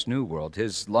delight in this new world.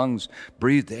 His lungs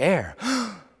breathed air,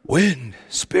 wind,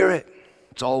 spirit.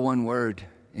 It's all one word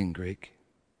in Greek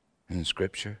and in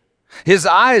Scripture. His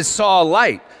eyes saw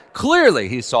light. Clearly,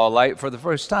 he saw light for the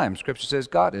first time. Scripture says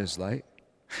God is light.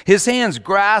 His hands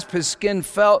grasped, his skin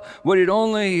felt what he'd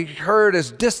only heard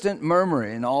as distant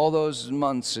murmuring all those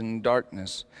months in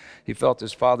darkness. He felt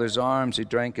his father's arms. He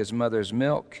drank his mother's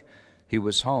milk. He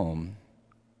was home.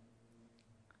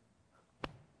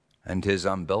 And his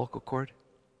umbilical cord,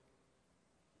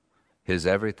 his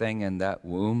everything in that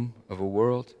womb of a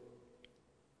world,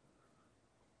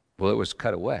 well, it was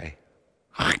cut away.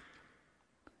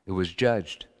 It was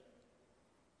judged.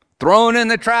 Thrown in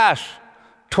the trash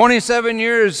 27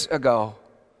 years ago.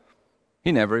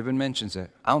 He never even mentions it.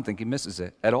 I don't think he misses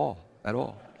it at all.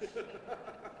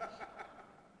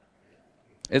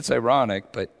 It's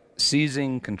ironic, but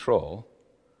seizing control,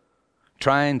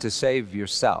 trying to save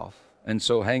yourself, and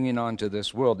so hanging on to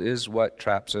this world is what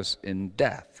traps us in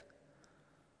death.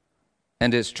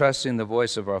 And it's trusting the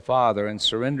voice of our Father and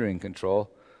surrendering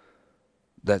control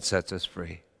that sets us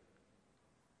free.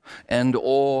 And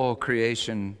all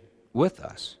creation with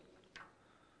us.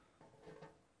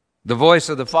 The voice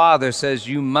of the Father says,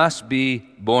 you must be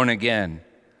born again.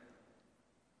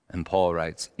 And Paul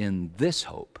writes, in this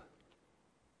hope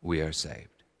we are saved.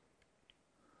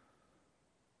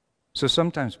 So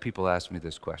sometimes people ask me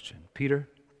this question, Peter,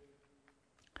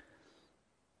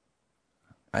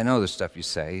 I know the stuff you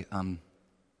say.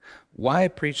 Why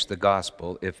preach the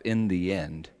gospel if in the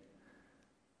end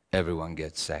everyone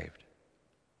gets saved?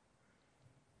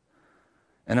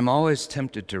 And I'm always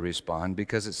tempted to respond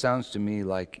because it sounds to me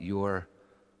like you're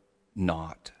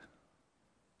not.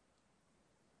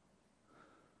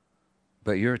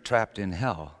 But you're trapped in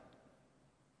hell.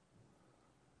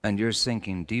 And you're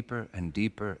sinking deeper and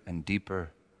deeper and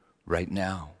deeper right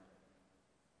now.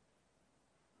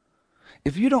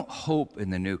 If you don't hope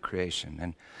in the new creation,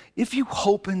 and if you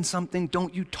hope in something,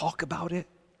 don't you talk about it?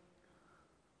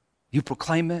 You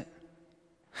proclaim it?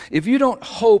 If you don't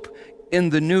hope in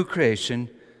the new creation,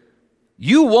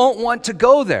 you won't want to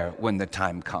go there when the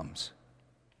time comes.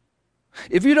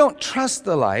 If you don't trust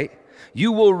the light,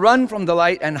 you will run from the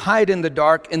light and hide in the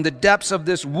dark in the depths of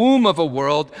this womb of a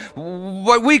world,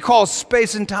 what we call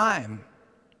space and time.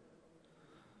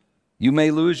 You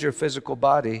may lose your physical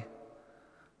body,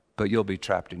 but you'll be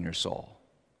trapped in your soul.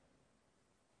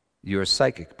 Your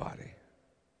psychic body,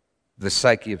 the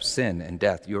psyche of sin and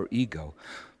death, your ego,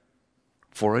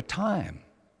 for a time.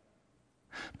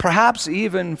 Perhaps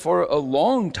even for a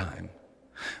long time.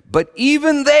 But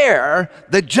even there,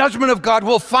 the judgment of God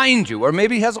will find you, or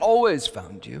maybe has always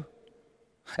found you.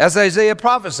 As Isaiah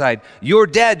prophesied, your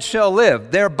dead shall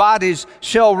live, their bodies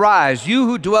shall rise. You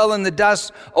who dwell in the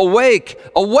dust, awake,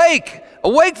 awake,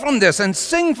 awake from this and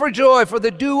sing for joy, for the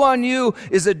dew on you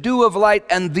is a dew of light,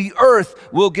 and the earth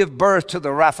will give birth to the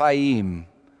Raphaim,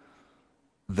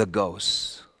 the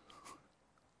ghosts.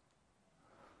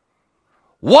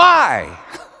 Why?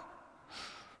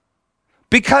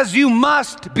 Because you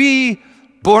must be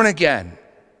born again.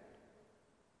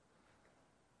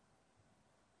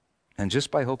 And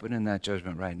just by hoping in that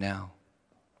judgment right now,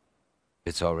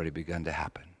 it's already begun to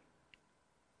happen.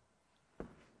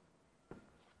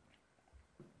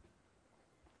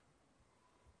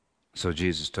 So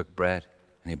Jesus took bread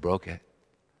and he broke it,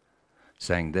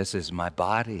 saying, "This is my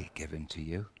body given to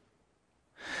you."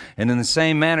 And in the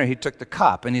same manner, he took the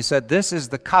cup and he said, "This is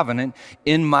the covenant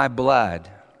in my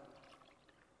blood."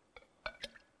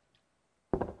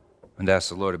 And as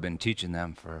the Lord had been teaching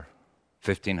them for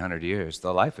 1,500 years,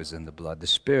 the life is in the blood. The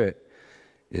Spirit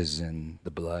is in the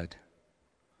blood.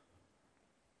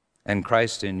 And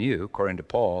Christ in you, according to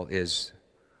Paul, is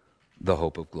the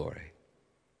hope of glory.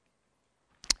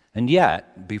 And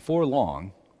yet, before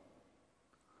long,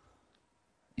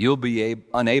 you'll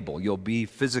be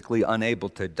physically unable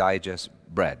to digest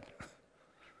bread.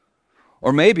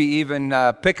 Or maybe even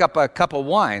pick up a cup of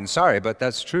wine. Sorry, but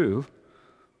that's true.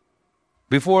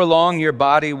 Before long, your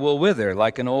body will wither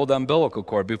like an old umbilical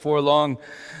cord. Before long,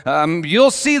 you'll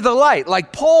see the light,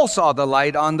 like Paul saw the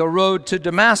light on the road to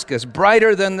Damascus,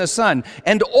 brighter than the sun.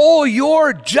 And all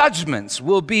your judgments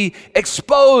will be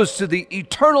exposed to the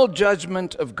eternal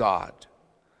judgment of God.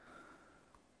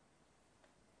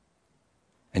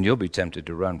 And you'll be tempted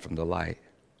to run from the light.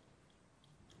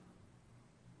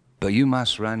 But you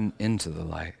must run into the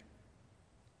light,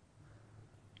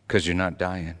 because you're not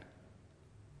dying.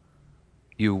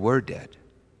 You were dead,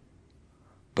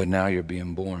 but now you're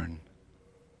being born.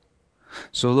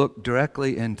 So look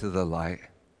directly into the light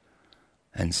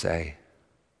and say,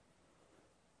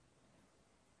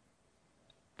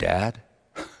 "Dad,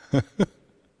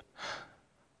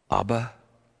 Abba,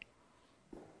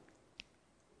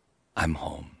 I'm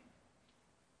home."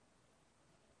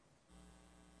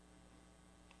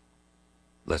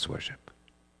 Let's worship.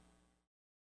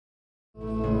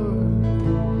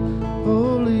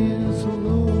 Holy is the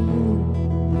Lord,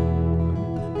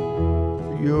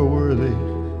 for you're worthy.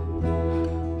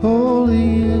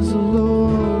 Holy is the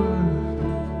Lord,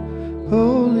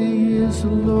 holy is the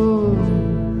Lord,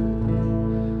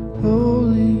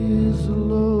 holy is the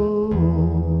Lord.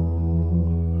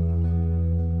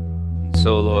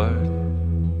 So, Lord,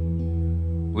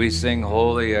 we sing,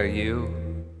 "Holy are you."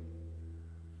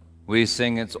 We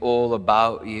sing, "It's all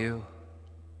about you."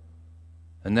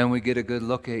 And then we get a good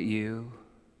look at you.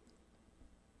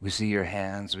 We see your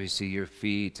hands, we see your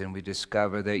feet, and we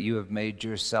discover that you have made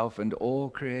yourself and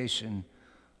all creation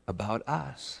about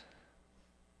us.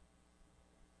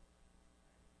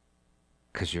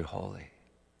 Because you're holy.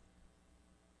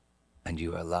 And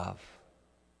you are love.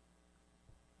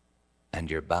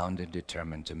 And you're bound and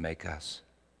determined to make us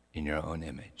in your own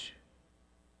image.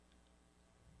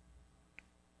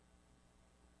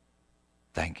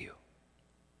 Thank you.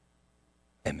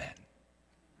 Amen.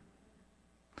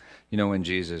 You know, when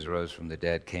Jesus rose from the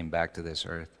dead, came back to this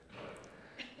earth,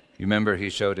 you remember he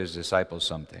showed his disciples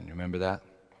something. You remember that?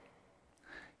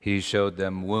 He showed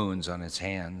them wounds on his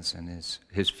hands and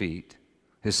his feet,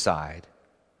 his side.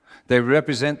 They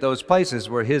represent those places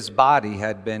where his body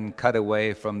had been cut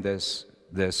away from this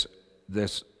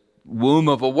womb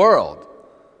of a world.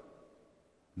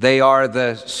 They are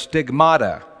the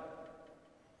stigmata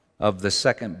of the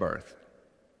second birth.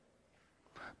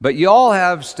 But you all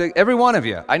have, every one of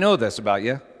you, I know this about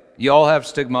you, you all have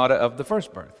stigmata of the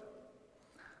first birth.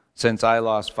 Since I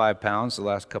lost 5 pounds the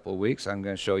last couple of weeks, I'm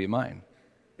going to show you mine.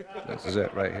 This is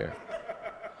it right here.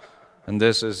 And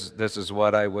this is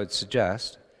what I would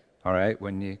suggest, all right?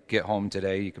 When you get home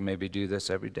today, you can maybe do this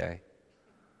every day.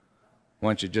 Why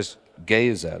don't you just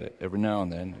gaze at it every now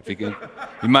and then? If you can,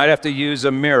 you might have to use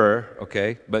a mirror,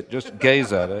 okay? But just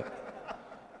gaze at it.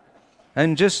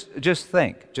 And just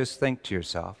think to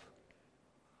yourself,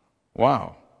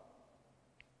 wow,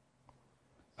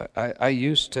 I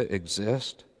used to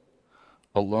exist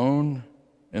alone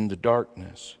in the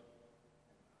darkness.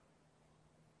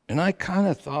 And I kind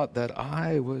of thought that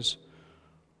I was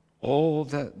all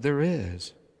that there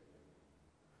is.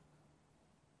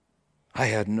 I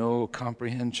had no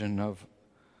comprehension of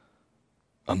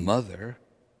a mother,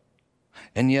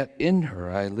 and yet in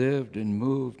her I lived and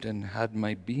moved and had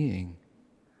my being.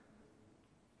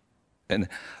 And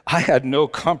I had no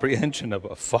comprehension of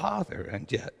a father,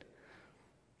 and yet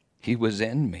he was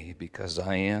in me because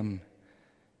I am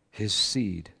his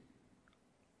seed.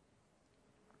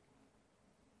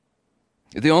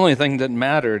 The only thing that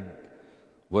mattered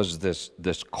was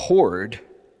this cord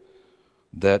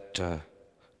that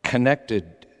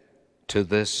connected to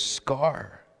this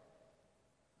scar.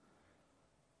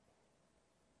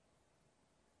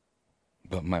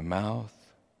 But my mouth,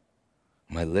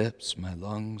 my lips, my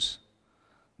lungs,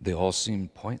 they all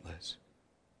seemed pointless.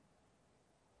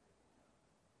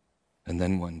 And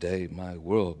then one day my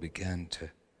world began to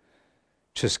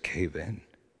just cave in.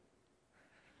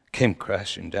 Came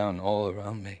crashing down all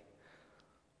around me.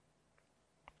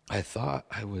 I thought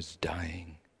I was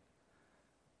dying,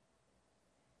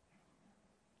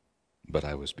 but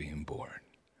I was being born.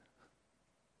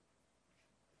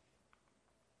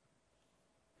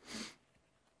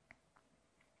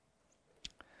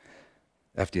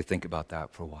 After you think about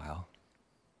that for a while,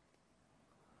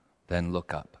 then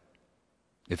look up.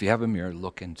 If you have a mirror,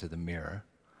 look into the mirror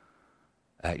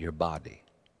at your body.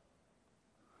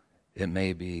 It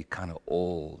may be kind of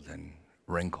old and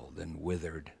wrinkled and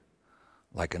withered,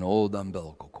 like an old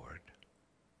umbilical cord.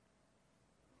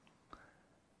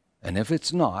 And if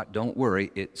it's not, don't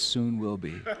worry, it soon will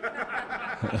be.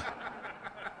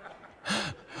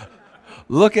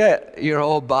 Look at your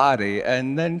whole body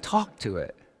and then talk to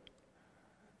it.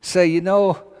 Say,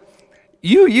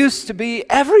 you used to be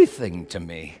everything to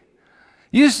me.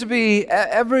 You used to be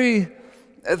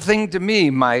everything to me,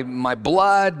 my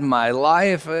blood, my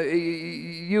life.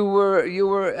 You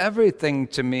were everything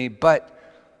to me, but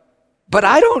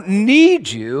I don't need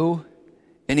you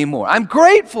anymore. I'm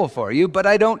grateful for you, but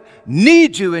I don't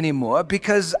need you anymore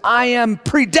because I am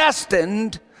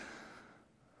predestined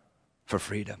for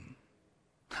freedom.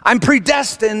 I'm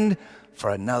predestined for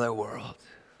another world.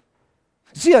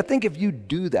 See, I think if you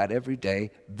do that every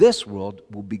day, this world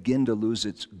will begin to lose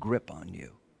its grip on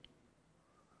you.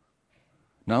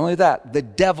 Not only that, the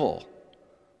devil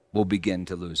will begin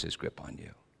to lose his grip on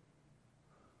you.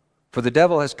 For the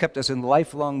devil has kept us in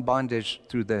lifelong bondage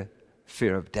through the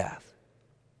fear of death.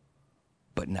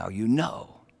 But now you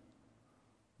know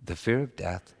the fear of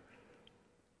death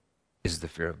is the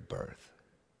fear of birth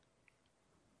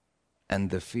and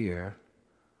the fear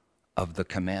of the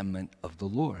commandment of the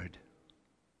Lord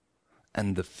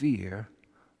and the fear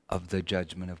of the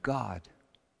judgment of God.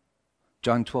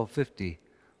 John 12:50,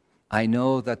 I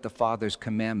know that the Father's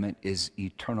commandment is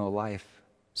eternal life,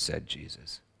 said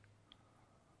Jesus.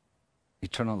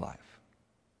 Eternal life.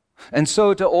 And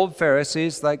so to old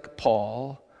Pharisees like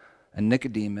Paul and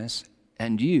Nicodemus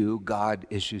and you, God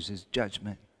issues his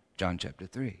judgment. John chapter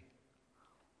 3.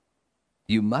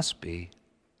 You must be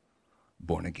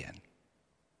born again.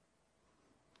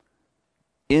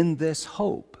 In this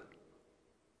hope,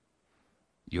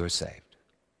 you're saved.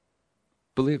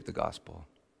 Believe the gospel.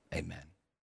 Amen.